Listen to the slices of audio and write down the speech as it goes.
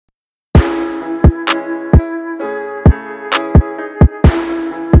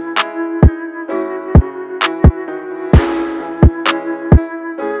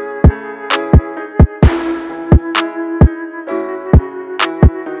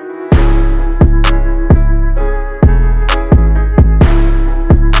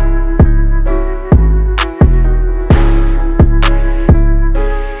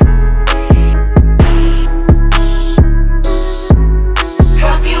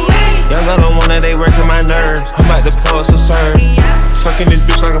like the pulse of serve. Fucking this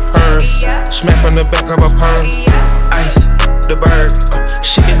bitch like a perm. Smack on the back of a perm. Ice, the bird.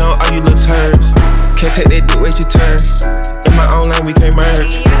 Shitting on all you little turds. Can't take that dick, wait your turn. In my own lane, we can't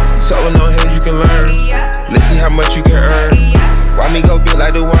merge. So with no heads, you can learn. Let's see how much you can earn. Why me go big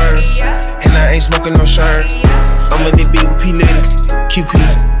like the worm? And I ain't smoking no shirt. I'm in the beat with P Litty. QP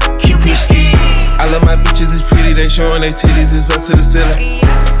ski. I love my bitches, it's pretty. They showing their titties, it's up to the ceiling.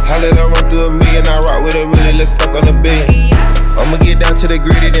 I let her run through a million. I rock with her really, let's fuck on the billion. I'ma get down to the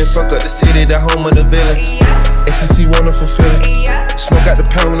gritty, then fuck up the city, the home of the villains. Ecstasy, wonderful feeling. Smoke out the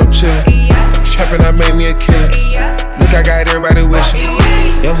pound when I'm chillin'. Trappin', I made me a killer. Look, I got everybody wishing.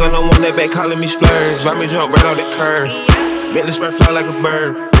 Young gun on one that back calling me splurge. Why me jump right off the curb? Bentley spread fly like a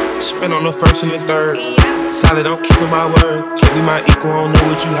bird. Spin on the first and the third. Solid, I'm keeping my word. Can't be my equal, I don't know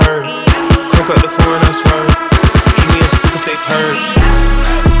what you heard. Crank up the foreign, I swerve. Give me a stick if they purge.